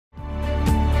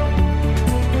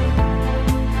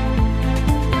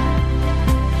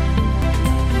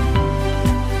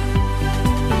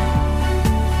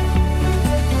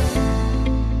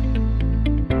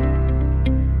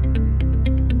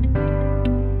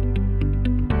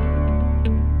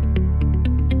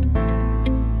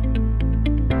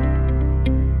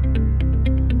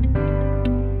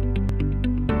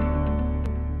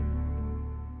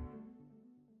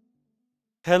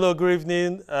Hello, good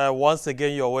evening. Once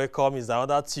again, you're welcome. It's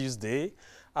another Tuesday,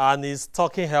 and it's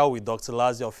Talking Health with Dr.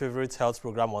 Laz, your favorite health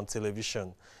program on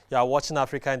television. You are watching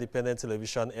Africa Independent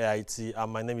Television, AIT,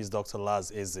 and my name is Dr.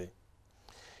 Laz Eze.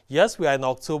 Yes, we are in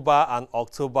October, and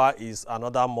October is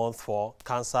another month for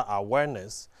cancer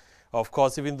awareness. Of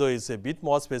course, even though it's a bit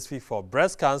more specific for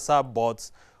breast cancer, but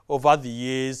over the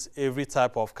years, every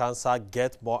type of cancer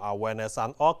gets more awareness,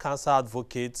 and all cancer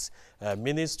advocates,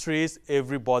 ministries,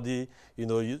 everybody,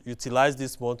 utilize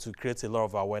this month to create a lot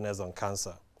of awareness on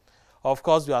cancer. Of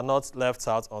course, we are not left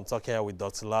out on Talking Health with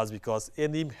Dr. Laz because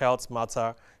any health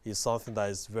matter is something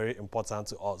that is very important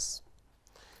to us.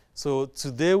 So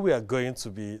today we are going to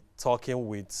be talking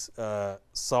with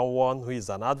someone who is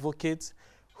an advocate,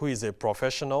 who is a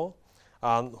professional,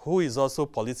 and who is also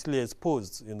politically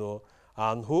exposed,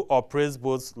 and who operates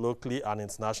both locally and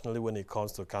internationally when it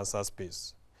comes to cancer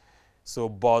space. So,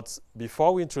 but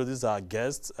before we introduce our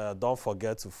guests, don't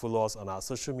forget to follow us on our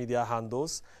social media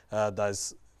handles that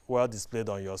is well displayed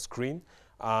on your screen,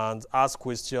 and ask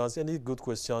questions, any good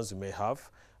questions you may have,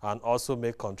 and also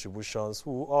make contributions.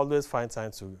 We will always find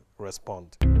time to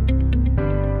respond.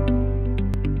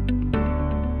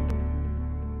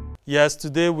 Yes,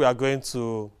 today we are going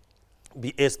to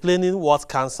be explaining what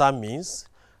cancer means,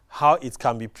 how it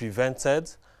can be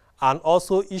prevented, and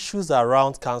also issues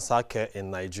around cancer care in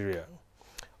Nigeria.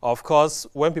 Of course,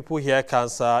 when people hear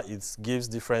cancer, it gives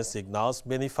different signals.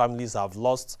 Many families have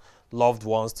lost loved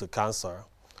ones to cancer.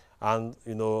 And,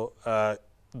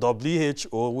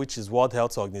 WHO, which is World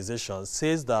Health Organization,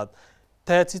 says that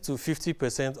 30 to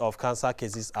 50% of cancer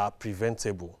cases are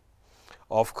preventable.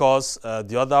 Of course,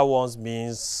 the other ones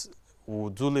means we'll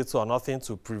do little or nothing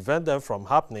to prevent them from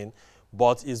happening,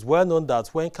 but it's well known that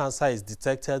when cancer is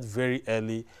detected very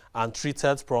early and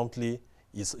treated promptly,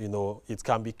 it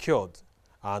can be cured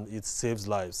and it saves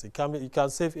lives. It can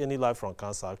save any life from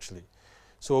cancer, actually.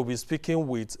 So we'll be speaking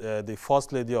with the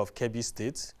First Lady of Kebbi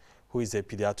State, who is a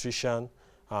pediatrician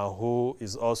and who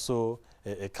is also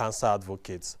a cancer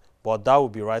advocate. But that will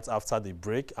be right after the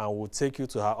break, and we'll take you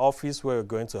to her office where we're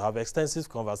going to have extensive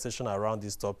conversation around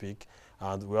this topic,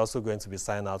 and we're also going to be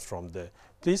signing out from there.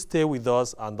 Please stay with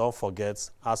us, and don't forget,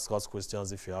 ask us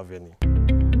questions if you have any.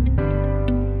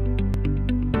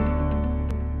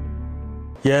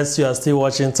 Yes, you are still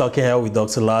watching Talking Health with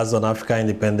Dr. Laz on Africa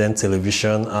Independent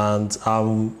Television, and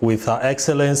I'm with Her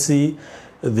Excellency,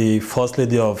 the First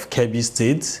Lady of Kebbi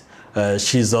State.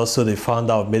 She's also the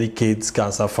founder of Medicaid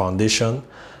Cancer Foundation,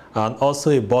 and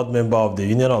also a board member of the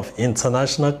Union of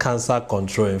International Cancer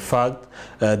Control. In fact,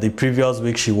 the previous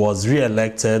week she was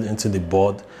re-elected into the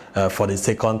board for the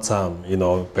second term,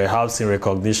 perhaps in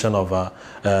recognition of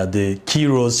the key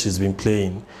roles she's been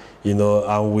playing,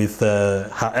 and with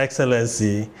Her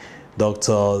Excellency,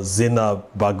 Dr. Zainab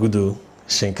Bagudu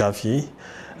Shinkafi.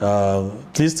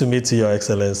 Pleased to meet you, Your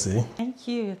Excellency.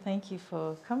 Thank you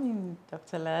for coming,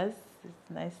 Dr. Laz. It's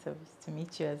nice to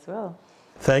meet you as well.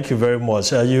 Thank you very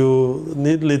much. You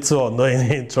need little or no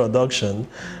introduction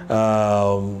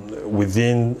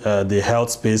within the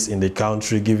health space in the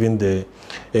country, given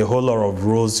a whole lot of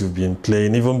roles you've been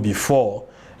playing, even before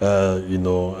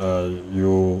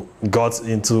you got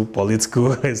into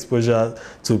political exposure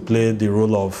to play the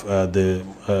role of the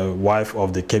wife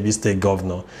of the Kebbi State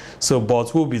governor. So,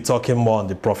 but we'll be talking more on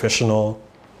the professional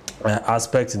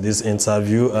aspect in this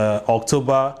interview.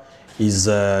 October is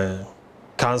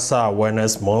Cancer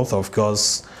Awareness Month, of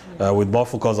course, with more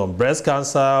focus on breast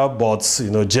cancer, but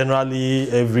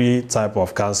generally every type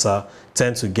of cancer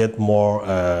tends to get more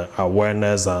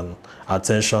awareness and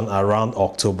attention around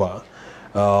October.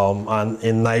 And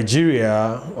in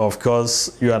Nigeria, of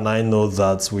course, you and I know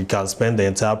that we can spend the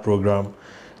entire program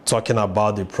talking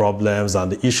about the problems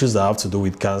and the issues that have to do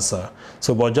with cancer.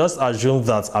 So, but just assume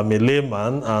that I'm a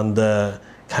layman, and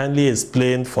kindly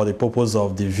explain for the purpose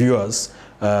of the viewers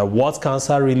what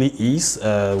cancer really is,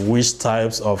 which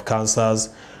types of cancers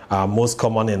are most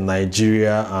common in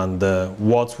Nigeria, and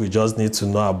what we just need to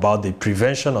know about the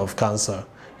prevention of cancer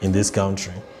in this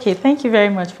country. Okay, thank you very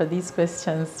much for these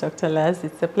questions, Dr. Laz.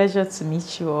 It's a pleasure to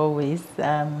meet you always.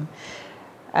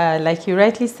 Like you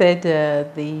rightly said,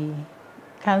 the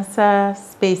cancer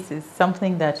space is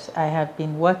something that I have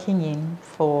been working in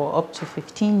for up to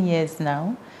 15 years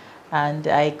now. And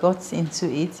I got into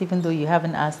it, even though you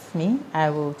haven't asked me, I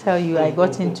will tell you I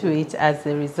got into it as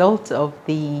a result of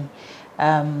the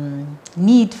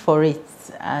need for it.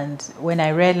 And when I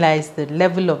realized the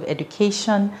level of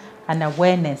education and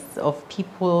awareness of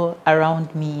people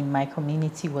around me in my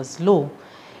community was low,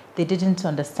 they didn't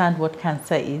understand what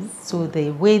cancer is. So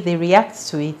the way they react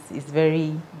to it is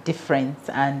very different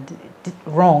and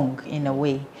wrong in a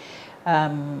way.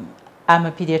 I'm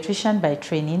a pediatrician by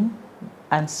training,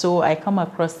 and so I come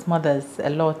across mothers a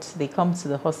lot. They come to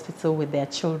the hospital with their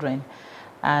children,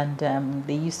 and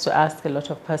they used to ask a lot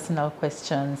of personal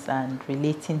questions and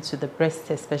relating to the breast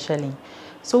especially.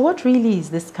 So what really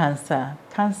is this cancer?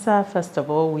 Cancer, first of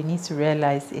all, we need to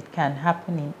realize it can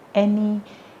happen in any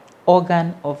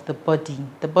organ of the body.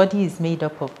 The body is made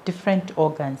up of different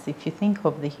organs. If you think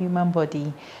of the human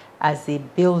body as a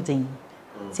building,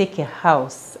 take a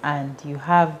house and you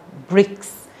have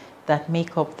bricks that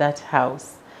make up that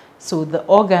house. So the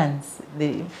organs,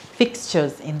 the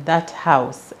fixtures in that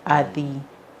house are the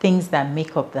things that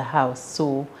make up the house.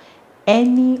 So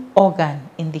any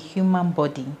organ in the human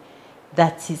body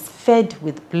that is fed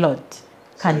with blood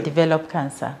can develop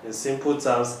cancer. In simple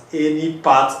terms, any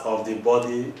part of the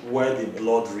body where the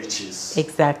blood reaches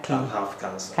exactly can have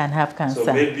cancer. Can have cancer.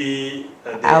 So maybe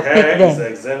the hair is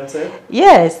exempted.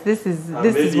 Yes, this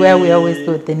is where we always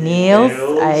go. The nails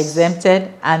are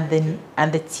exempted, and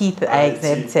the teeth are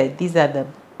exempted. These are the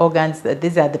organs.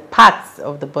 These are the parts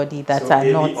of the body that are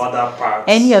not.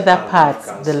 Any other parts.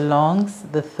 The lungs,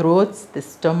 the throat, the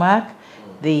stomach,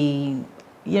 the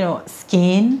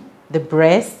skin, the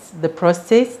breasts, the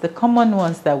prostate, the common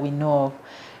ones that we know of.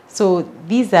 So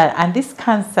these are, and this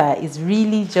cancer is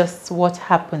really just what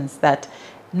happens, that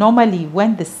normally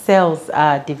when the cells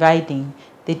are dividing,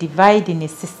 they divide in a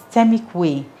systemic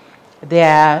way.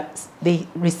 They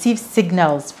receive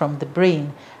signals from the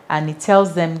brain, and it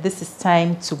tells them this is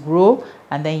time to grow,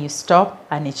 and then you stop,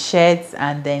 and it sheds,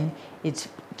 and then it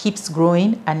keeps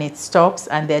growing and it stops,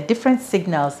 and there are different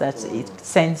signals that it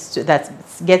sends to, that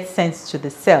gets sent to the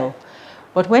cell.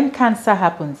 But when cancer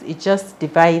happens, it just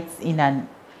divides in an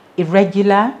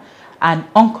irregular and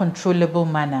uncontrollable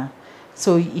manner.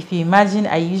 So if you imagine,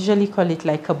 I usually call it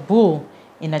like a bull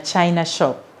in a china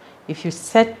shop. If you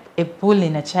set a bull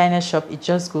in a china shop, it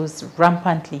just goes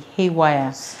rampantly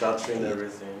haywire. Scattering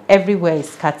everything. Everywhere is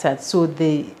scattered. So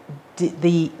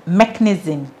the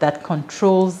mechanism that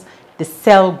controls the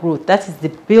cell growth, that is the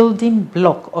building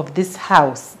block of this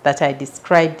house that I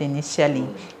described initially,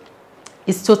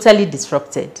 is totally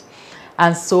disrupted.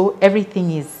 And so everything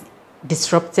is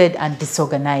disrupted and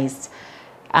disorganized.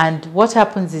 And what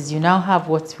happens is you now have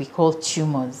what we call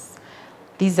tumors.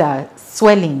 These are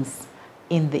swellings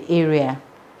in the area.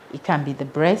 It can be the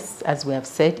breast, as we have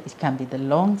said, it can be the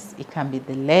lungs, it can be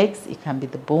the legs, it can be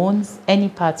the bones, any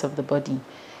part of the body.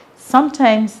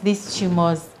 Sometimes these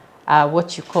tumors are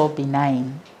what you call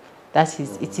benign. That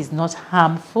is, it is not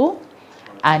harmful,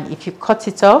 and if you cut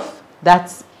it off,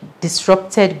 that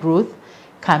disrupted growth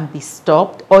can be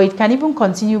stopped, or it can even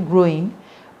continue growing,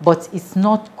 but it's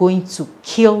not going to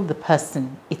kill the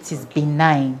person. It is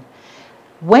benign.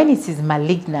 When it is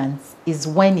malignant is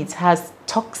when it has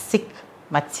toxic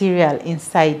material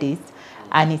inside it,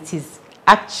 and it is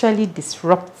actually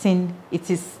disrupting, it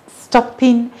is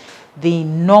stopping the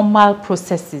normal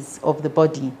processes of the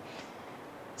body.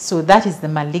 So that is the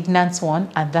malignant one,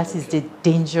 and that is the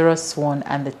dangerous one,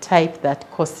 and the type that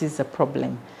causes a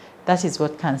problem. That is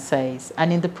what cancer is.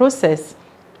 And in the process,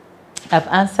 I've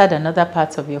answered another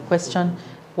part of your question.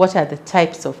 What are the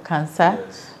types of cancer?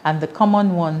 Yes. And the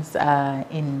common ones are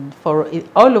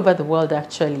all over the world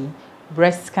actually.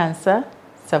 Breast cancer,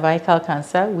 cervical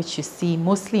cancer, which you see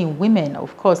mostly in women,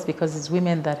 of course, because it's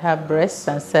women that have breasts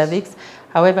and cervix.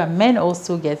 However, men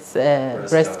also get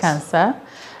breast cancer.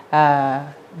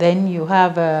 Then you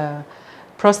have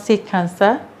prostate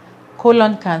cancer.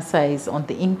 Colon cancer is on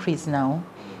the increase now.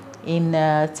 In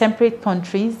temperate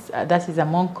countries, that is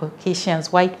among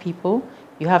Caucasians, white people,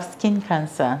 you have skin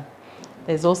cancer.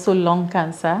 There's also lung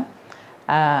cancer.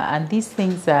 And these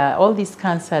things, all these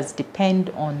cancers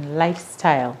depend on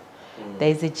lifestyle. There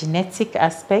is a genetic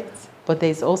aspect, but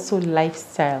there's also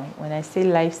lifestyle. When I say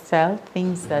lifestyle,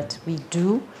 things that we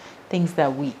do, things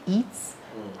that we eat,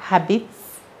 habits.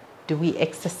 Do we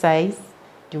exercise?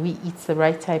 Do we eat the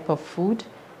right type of food?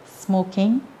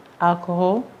 Smoking,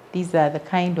 alcohol, these are the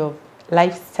kind of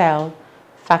lifestyle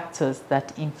factors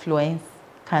that influence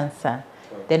cancer.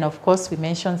 Then, of course, we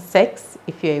mentioned sex.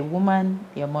 If you're a woman,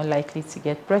 you're more likely to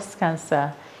get breast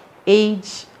cancer.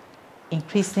 Age,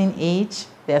 increasing age.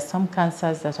 There are some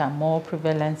cancers that are more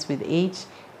prevalent with age.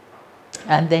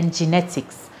 And then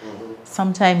genetics.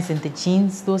 Sometimes in the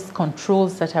genes, those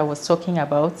controls that I was talking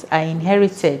about are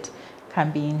inherited,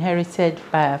 can be inherited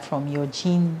from your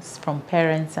genes, from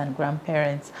parents and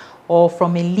grandparents, or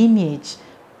from a lineage.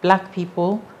 Black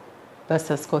people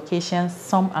versus Caucasians,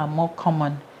 some are more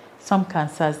common. Some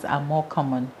cancers are more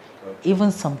common.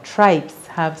 Even some tribes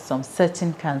have some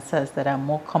certain cancers that are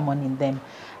more common in them.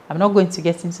 I'm not going to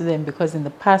get into them because in the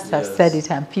past I've said it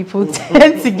and people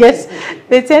tend to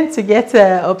get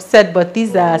upset, but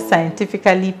these are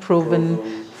scientifically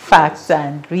proven facts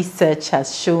and research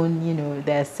has shown, you know,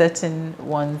 there are certain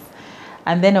ones.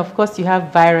 And then of course you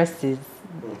have viruses.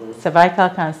 Cervical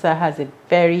cancer has a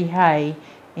very high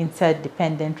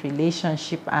interdependent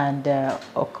relationship and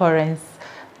occurrence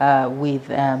with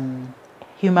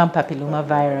human papilloma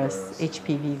virus,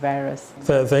 HPV virus.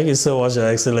 Thank you so much, Your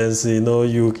Excellency. You know,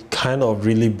 you kind of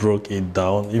really broke it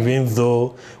down, even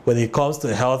though when it comes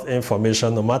to health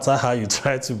information, no matter how you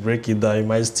try to break it down, you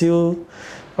might still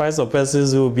find some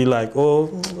persons who will be like, oh,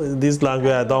 this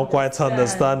language, I don't quite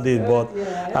understand it, but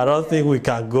I don't think we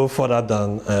can go further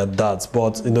than that.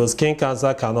 But, you know, skin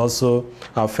cancer can also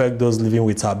affect those living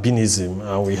with albinism,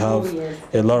 and we have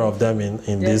a lot of them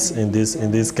in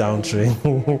this country.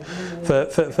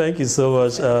 Thank you so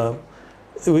much.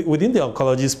 Within the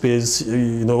oncology space,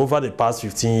 you know, over the past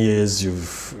 15 years,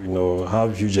 you've, you know,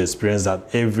 have huge experience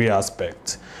at every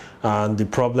aspect, and the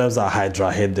problems are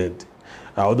hydra-headed.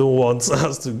 I wouldn't want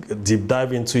us to deep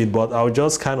dive into it, but I'll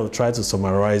just kind of try to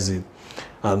summarize it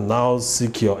and now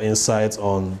seek your insights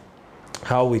on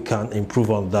how we can improve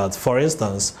on that. For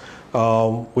instance,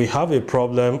 we have a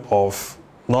problem of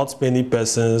not many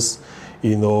persons,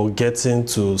 you know, getting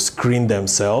to screen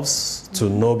themselves to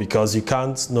know, because you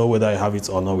can't know whether you have it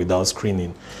or not without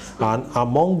screening. And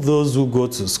among those who go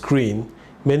to screen,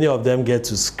 many of them get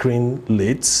to screen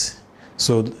late,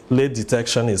 so late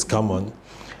detection is common.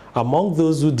 Among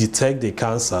those who detect the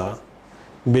cancer,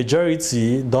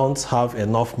 majority don't have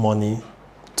enough money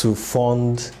to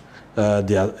fund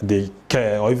the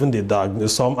care or even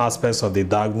some aspects of the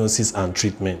diagnosis and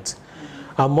treatment.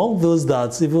 Among those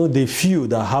that, even the few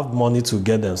that have money to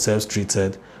get themselves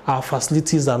treated, our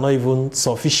facilities are not even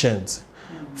sufficient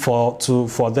for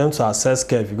them to access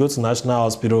care. If you go to National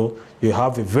Hospital, you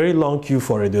have a very long queue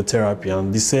for radiotherapy,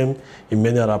 and the same in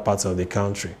many other parts of the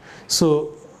country.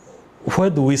 So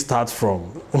where do we start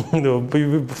from? You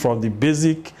know, from the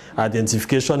basic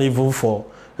identification, even for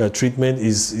treatment,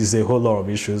 is a whole lot of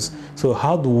issues. So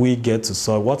how do we get to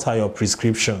solve? What are your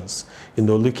prescriptions? You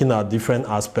know, looking at different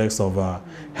aspects of our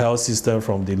health system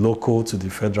from the local to the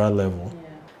federal level.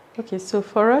 Okay, so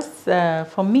for us,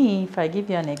 for me, if I give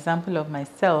you an example of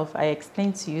myself, I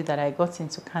explained to you that I got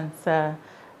into cancer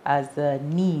as a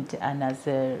need and as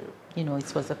a, you know,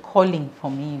 it was a calling for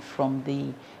me from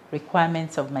the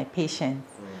requirements of my patients.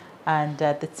 And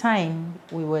at the time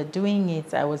we were doing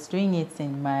it, I was doing it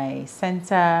in my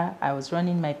center. I was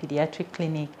running my pediatric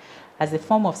clinic as a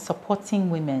form of supporting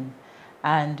women.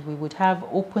 And we would have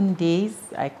open days,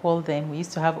 I call them. We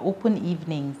used to have open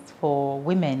evenings for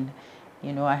women.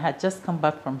 You know, I had just come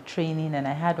back from training and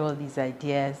I had all these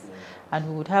ideas. And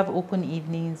we would have open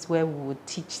evenings where we would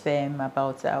teach them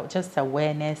about just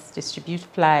awareness, distribute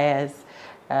flyers,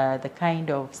 the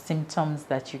kind of symptoms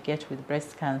that you get with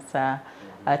breast cancer,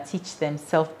 teach them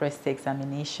self-breast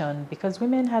examination, because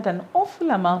women had an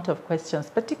awful amount of questions,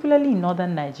 particularly in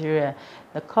northern Nigeria.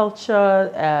 The culture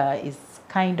is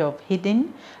kind of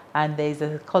hidden, and there is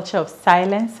a culture of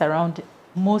silence around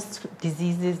most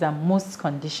diseases and most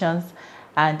conditions,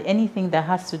 and anything that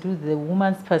has to do with the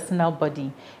woman's personal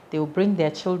body. They will bring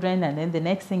their children, and then the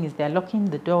next thing is they're locking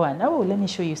the door and, oh, let me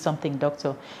show you something,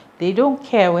 doctor. They don't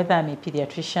care whether I'm a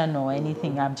pediatrician or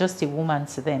anything. I'm just a woman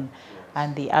to them.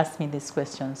 And they ask me this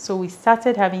question. So we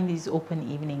started having these open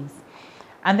evenings.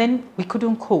 And then we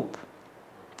couldn't cope.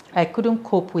 I couldn't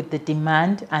cope with the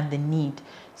demand and the need.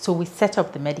 So we set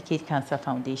up the Medicaid Cancer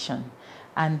Foundation.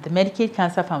 And the Medicaid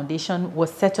Cancer Foundation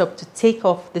was set up to take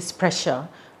off this pressure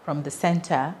from the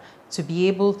center to be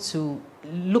able to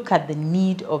look at the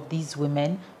need of these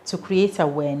women, to create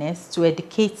awareness, to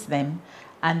educate them,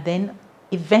 and then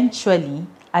eventually,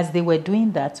 as they were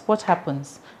doing that, what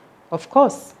happens? Of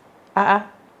course, I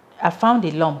found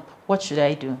a lump. What should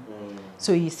I do?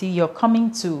 So you see, you're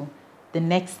coming to the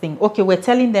next thing. Okay, we're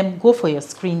telling them, go for your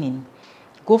screening.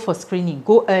 Go for screening.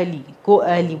 Go early. Go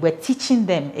early. We're teaching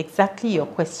them exactly your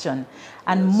question.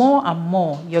 And more and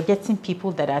more, you're getting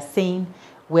people that are saying,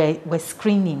 we're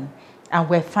screening and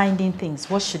we're finding things.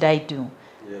 What should I do?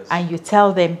 Yes. And you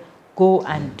tell them, go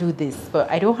and do this.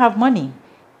 But I don't have money.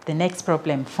 The next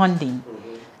problem, funding.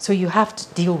 So you have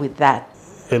to deal with that.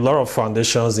 A lot of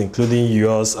foundations, including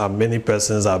yours, and many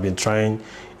persons have been trying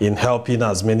in helping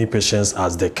as many patients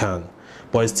as they can.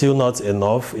 But it's still not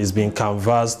enough. It's been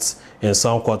canvassed in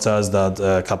some quarters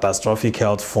that catastrophic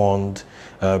health fund,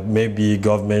 maybe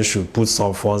government should put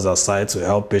some funds aside to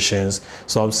help patients.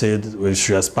 Some said we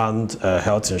should expand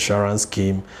health insurance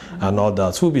scheme and all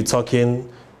that. We'll be talking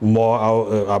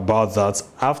more about that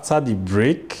after the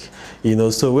break.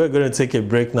 So we're going to take a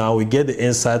break now. We get the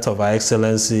insight of Her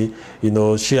Excellency.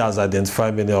 She has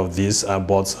identified many of these,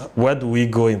 but where do we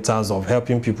go in terms of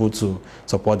helping people to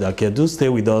support their care? Do stay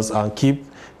with us and keep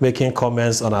making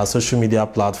comments on our social media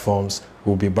platforms.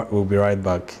 We'll be right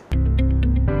back.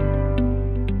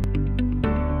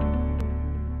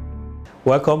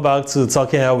 Welcome back to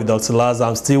Talking Health with Dr. Laz.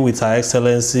 I'm still with Her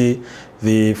Excellency,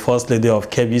 the First Lady of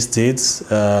Kebbi State,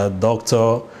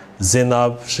 Dr.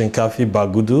 Zainab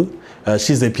Bagudu.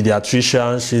 She's a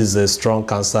pediatrician, she's a strong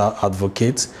cancer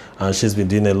advocate, and she's been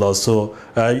doing a lot. So,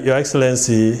 Your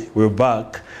Excellency, we're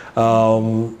back.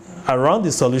 Around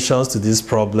the solutions to this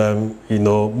problem,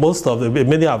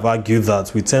 many have argued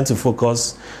that we tend to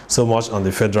focus so much on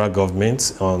the federal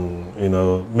government, on,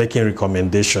 making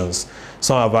recommendations.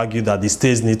 Some have argued that the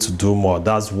states need to do more.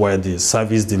 That's where the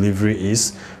service delivery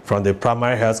is, from the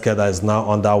primary healthcare that is now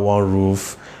under one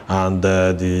roof, and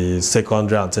the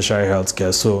secondary and tertiary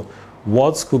healthcare. So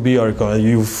what could be your recommendation?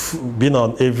 You've been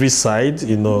on every side,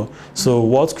 so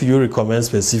what could you recommend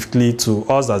specifically to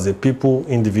us as a people,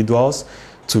 individuals,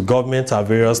 to government at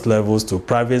various levels, to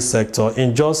private sector,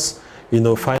 in just,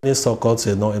 finding succor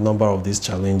to a number of these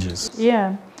challenges?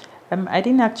 Yeah, I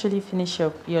didn't actually finish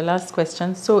your last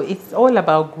question. So it's all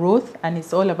about growth, and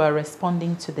it's all about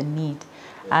responding to the need.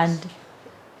 Yes. And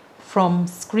from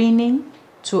screening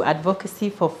to advocacy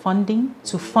for funding,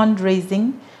 to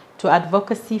fundraising, to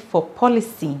advocacy for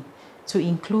policy, to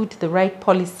include the right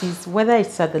policies, whether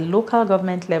it's at the local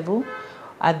government level,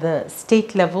 at the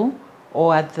state level,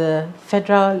 or at the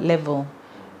federal level.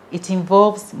 It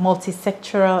involves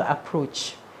multi-sectoral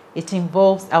approach. It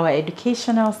involves our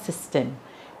educational system,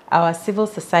 our civil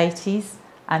societies,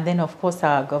 and then of course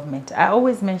our government. I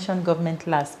always mention government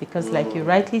last because, like you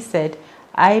rightly said,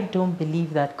 I don't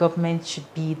believe that government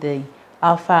should be the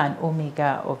alpha and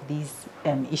omega of these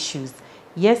issues.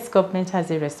 Yes, government has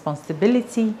a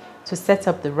responsibility to set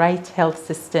up the right health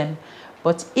system,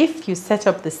 but if you set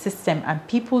up the system and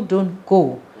people don't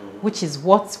go, which is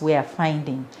what we are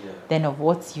finding, then of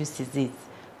what use is it?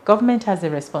 Government has a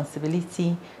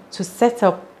responsibility to set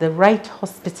up the right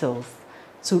hospitals,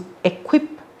 to equip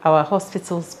our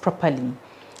hospitals properly,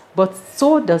 but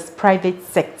so does private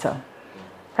sector.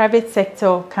 Private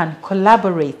sector can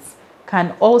collaborate,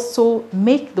 can also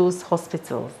make those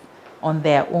hospitals on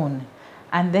their own.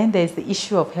 And then there's the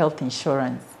issue of health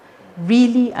insurance.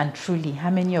 Really and truly,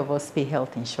 how many of us pay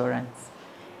health insurance?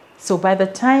 So by the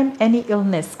time any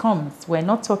illness comes, we're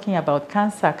not talking about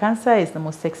cancer. Cancer is the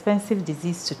most expensive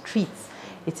disease to treat.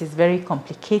 It is very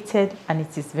complicated and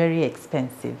it is very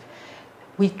expensive.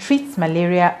 We treat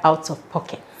malaria out of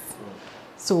pockets.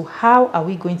 So how are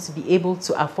we going to be able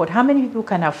to afford? How many people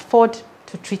can afford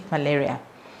to treat malaria?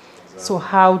 So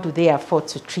how do they afford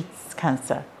to treat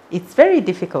cancer? It's very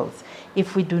difficult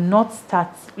if we do not start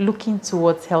looking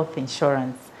towards health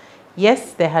insurance.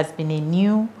 Yes, there has been a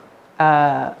new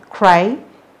cry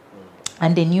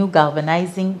and a new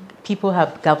galvanizing. People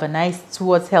have galvanized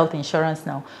towards health insurance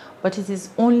now, but it is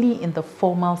only in the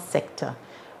formal sector.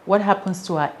 What happens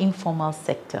to our informal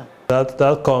sector?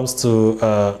 That comes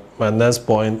to my next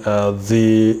point.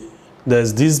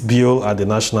 There's this bill at the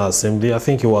National Assembly. I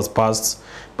think it was passed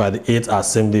by the 8th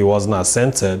Assembly. It wasn't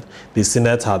assented. The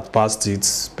Senate had passed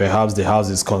it. Perhaps the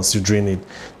House is considering it.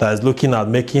 That is looking at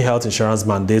making health insurance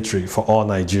mandatory for all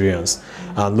Nigerians,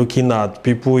 and looking at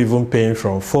people even paying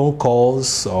from phone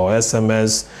calls or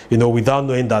SMS, without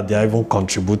knowing that they are even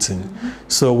contributing.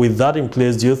 So with that in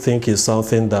place, do you think it's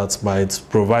something that might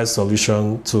provide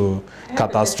solution to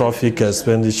catastrophic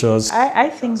expenditures? I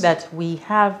think that we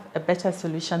have a better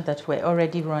solution that we're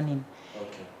already running.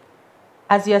 Okay.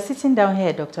 As you are sitting down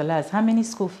here, Dr. Laz, how many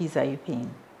school fees are you paying?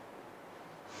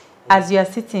 As you are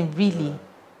sitting,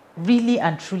 really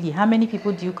and truly, how many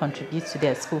people do you contribute to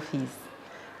their school fees?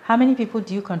 How many people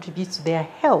do you contribute to their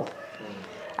health?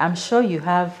 I'm sure you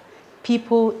have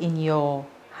people in your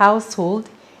household,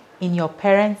 in your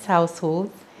parents'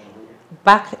 households,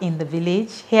 back in the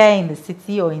village, here in the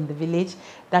city or in the village,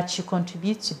 that you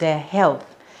contribute to their health.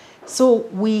 So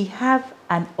we have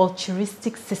an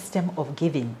altruistic system of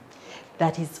giving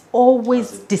that is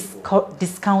always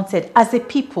discounted as a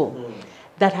people,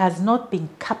 that has not been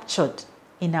captured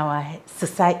in our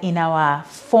society, in our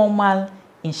formal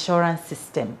insurance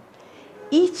system.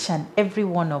 Each and every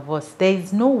one of us, there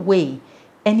is no way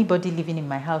anybody living in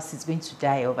my house is going to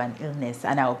die of an illness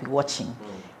and I'll be watching.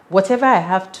 Whatever I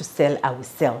have to sell, I will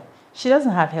sell. She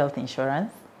doesn't have health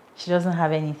insurance. She doesn't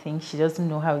have anything. She doesn't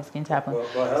know how it's going to happen.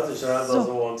 But health insurance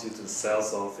doesn't want you to sell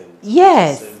something.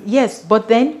 Yes, but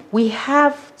then we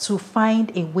have to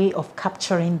find a way of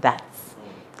capturing that.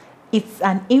 it's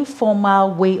an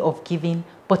informal way of giving,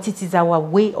 but it is our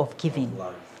way of giving.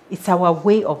 It's our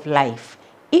way of life.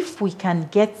 If we can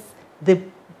get the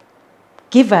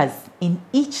givers in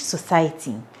each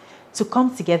society to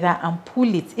come together and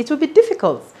pull it, it will be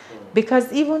difficult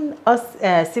because even us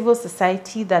civil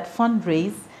society that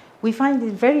fundraise, we find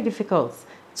it very difficult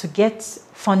to get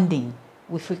funding.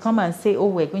 If we come and say, oh,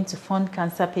 we're going to fund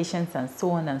cancer patients and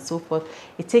so on and so forth,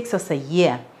 it takes us a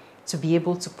year to be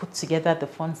able to put together the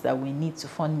funds that we need to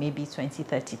fund maybe 20,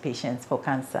 30 patients for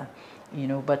cancer, you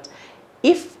know. But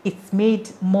if it's made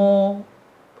more,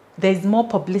 there's more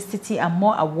publicity and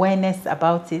more awareness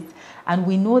about it, and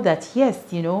we know that, yes,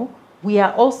 you know, we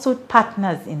are also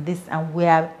partners in this, and we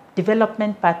are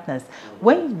development partners.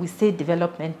 When we say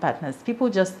development partners, people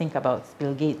just think about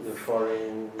Bill Gates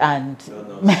and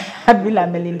Bill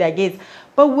and Melinda Gates.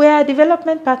 But we are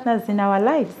development partners in our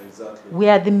lives. Exactly. We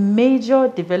are the major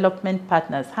development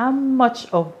partners. How much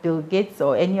of Bill Gates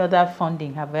or any other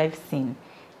funding have I seen?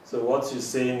 So what you're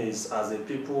saying is, as a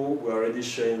people, we're already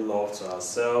showing love to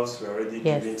ourselves, we're already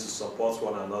giving to support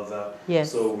one another.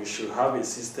 Yes. So we should have a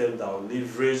system that will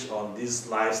leverage on this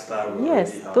lifestyle we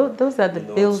yes, already have. Those are the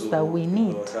bills that we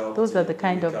need. Those are the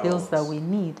kind of bills that we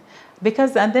need.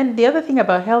 Because, and then the other thing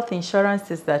about health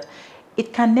insurance is that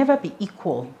it can never be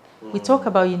equal. We talk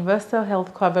about universal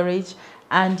health coverage,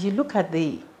 and you look at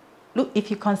if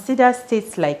you consider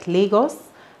states like Lagos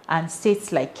and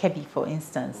states like Kebbi, for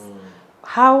instance,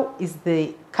 how is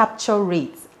the capture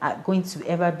rate going to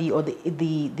ever be, or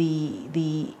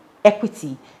the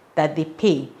equity that they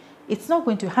pay? It's not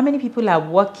going to. How many people are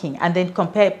working? And then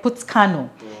put Kano,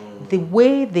 the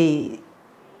way they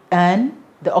earn,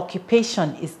 the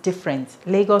occupation is different.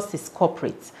 Lagos is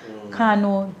corporate.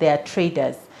 Kano, they are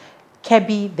traders.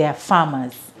 Kebbi, they are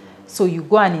farmers. So you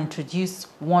go and introduce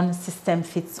one system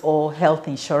fits all health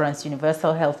insurance,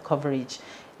 universal health coverage.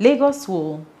 Lagos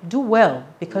will do well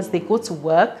because they go to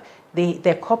work,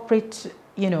 they're corporate,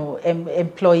 you know,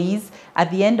 employees.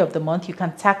 At the end of the month, you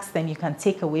can tax them, you can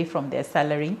take away from their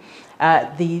salary.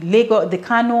 The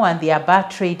Kano and the Aba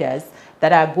traders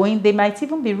that are going, they might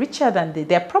even be richer than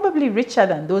they're probably richer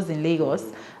than those in Lagos,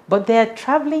 but they're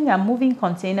traveling and moving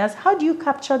containers. How do you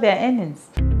capture their earnings?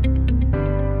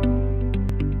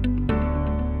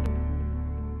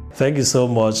 Thank you so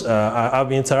much. I've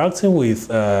been interacting with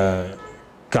a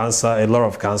lot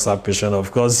of cancer patients.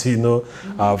 Of course, you know,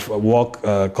 I've worked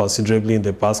considerably in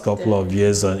the past couple of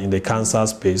years in the cancer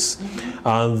space.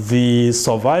 And the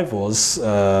survivors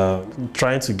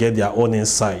trying to get their own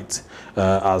insight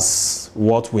as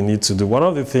what we need to do. One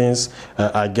of the things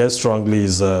I get strongly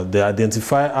is they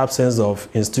identify absence of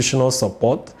institutional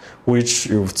support, which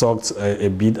you've talked a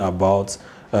bit about.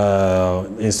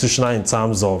 Institutional in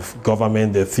terms of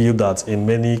government. They feel that in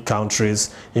many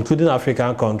countries, including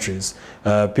African countries,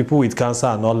 people with cancer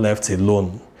are not left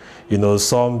alone. You know,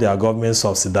 some their government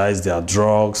subsidize their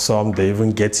drugs, some they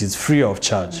even get it free of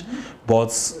charge.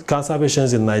 But cancer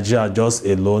patients in Nigeria are just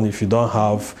alone if you don't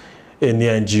have any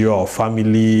NGO or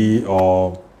family,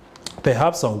 or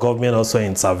perhaps some government also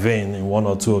intervene in one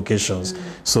or two occasions,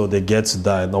 so they get to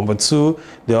die. Number two,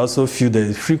 they also feel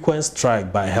the frequent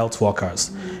strike by health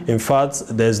workers. In fact,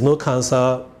 there's no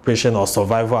cancer patient or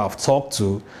survivor I've talked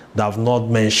to that have not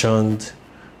mentioned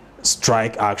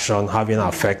strike action having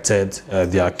affected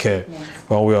their care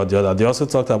one way or the other. They also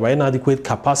talked about inadequate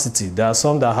capacity. There are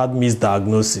some that had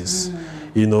misdiagnosis,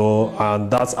 you know,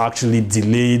 and that's actually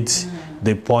delayed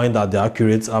the point that the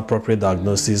accurate, appropriate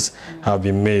diagnosis have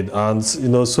been made. And, you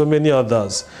know, so many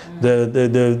others.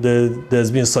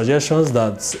 There's been suggestions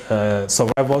that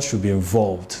survivors should be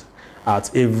involved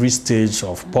at every stage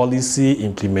of policy,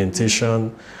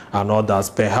 implementation, and all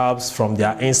that, perhaps from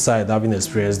their inside, having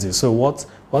experienced this. So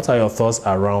what are your thoughts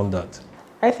around that?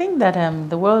 I think that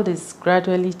the world is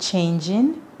gradually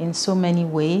changing in so many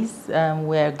ways.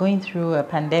 We're going through a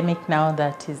pandemic now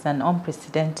that is an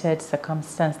unprecedented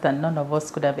circumstance that none of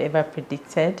us could have ever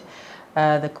predicted.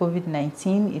 The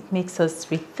COVID-19, it makes us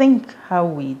rethink how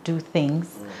we do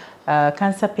things.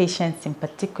 Cancer patients in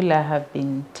particular have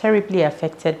been terribly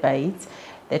affected by it.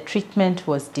 The treatment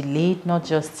was delayed, not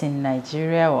just in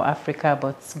Nigeria or Africa,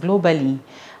 but globally.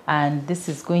 And this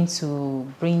is going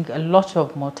to bring a lot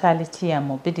of mortality and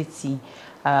morbidity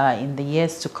in the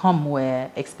years to come.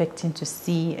 We're expecting to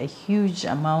see a huge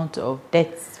amount of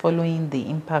deaths following the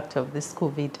impact of this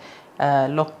COVID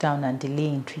lockdown and delay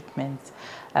in treatment.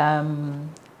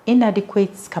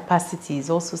 Inadequate capacity is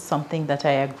also something that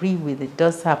I agree with. It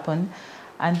does happen.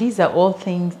 And these are all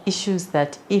issues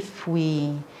that if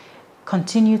we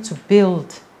continue to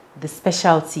build the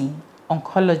specialty,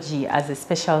 oncology as a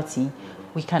specialty,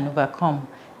 we can overcome.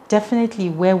 definitely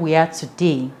where we are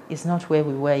today is not where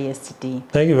we were yesterday.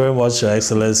 Thank you very much, Your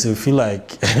Excellency. I feel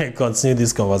like continue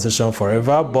this conversation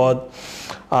forever, but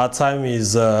our time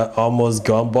is almost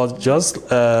gone. But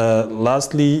just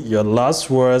lastly, your last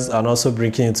words, and also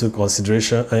bringing into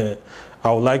consideration,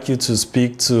 I would like you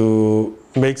to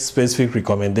make specific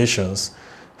recommendations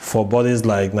for bodies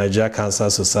like Nigeria Cancer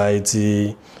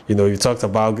Society. You know, you talked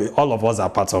about all of us are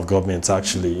part of government,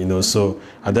 actually. You know, so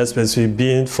and that specifically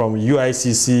being from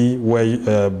UICC,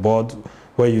 where board,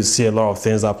 where you see a lot of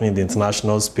things happening in the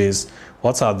international space.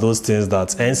 What are those things that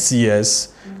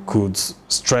NCS could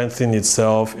strengthen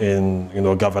itself in, you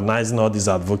know, galvanizing all this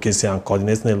advocacy and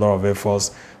coordinating a lot of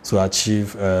efforts to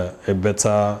achieve a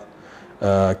better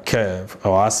care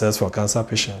or access for cancer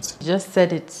patients? You just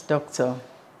said it, Doctor.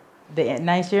 The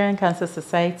Nigerian Cancer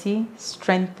Society,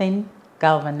 strengthen,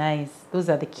 galvanize. Those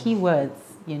are the key words.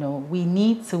 You know, we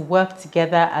need to work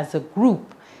together as a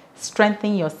group.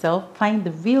 Strengthen yourself, find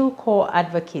the real core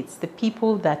advocates, the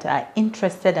people that are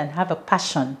interested and have a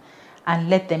passion, and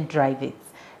let them drive it.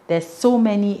 There's so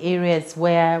many areas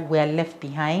where we're left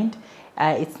behind.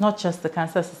 It's not just the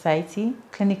Cancer Society.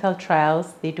 Clinical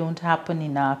trials, they don't happen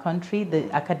in our country. The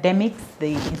academics,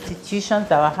 the institutions,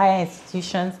 our higher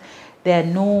institutions, there are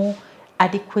no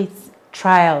adequate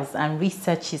trials and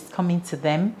research is coming to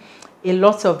them. A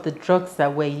lot of the drugs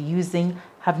that we're using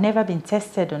have never been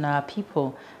tested on our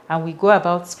people. And we go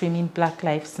about screaming Black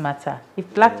Lives Matter.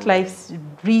 If Black lives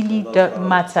really do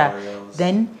matter,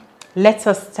 then let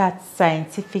us start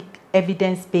scientific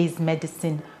evidence-based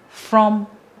medicine from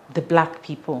the Black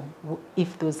people,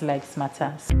 if those lives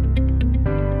matter.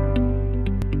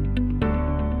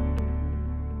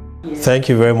 Thank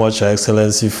you very much, Your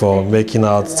Excellency, for making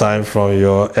out time from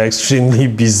your extremely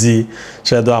busy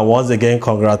schedule. And once again,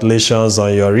 congratulations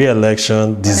on your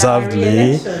re-election,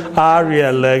 deservedly. Our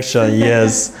re-election,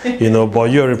 yes. You know,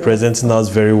 but you're representing us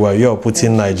very well. You're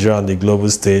putting Nigeria on the global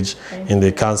stage in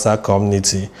the cancer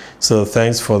community. So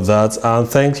thanks for that. And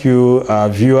thank you,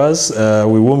 viewers.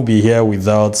 We won't be here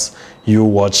without you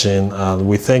watching. And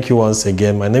we thank you once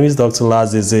again. My name is Dr.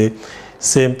 Lazeze.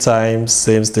 Same time,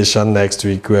 same station next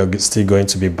week. We're still going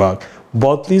to be back.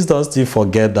 But please don't still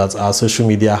forget that our social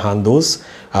media handles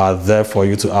are there for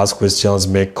you to ask questions,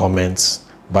 make comments.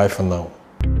 Bye for now.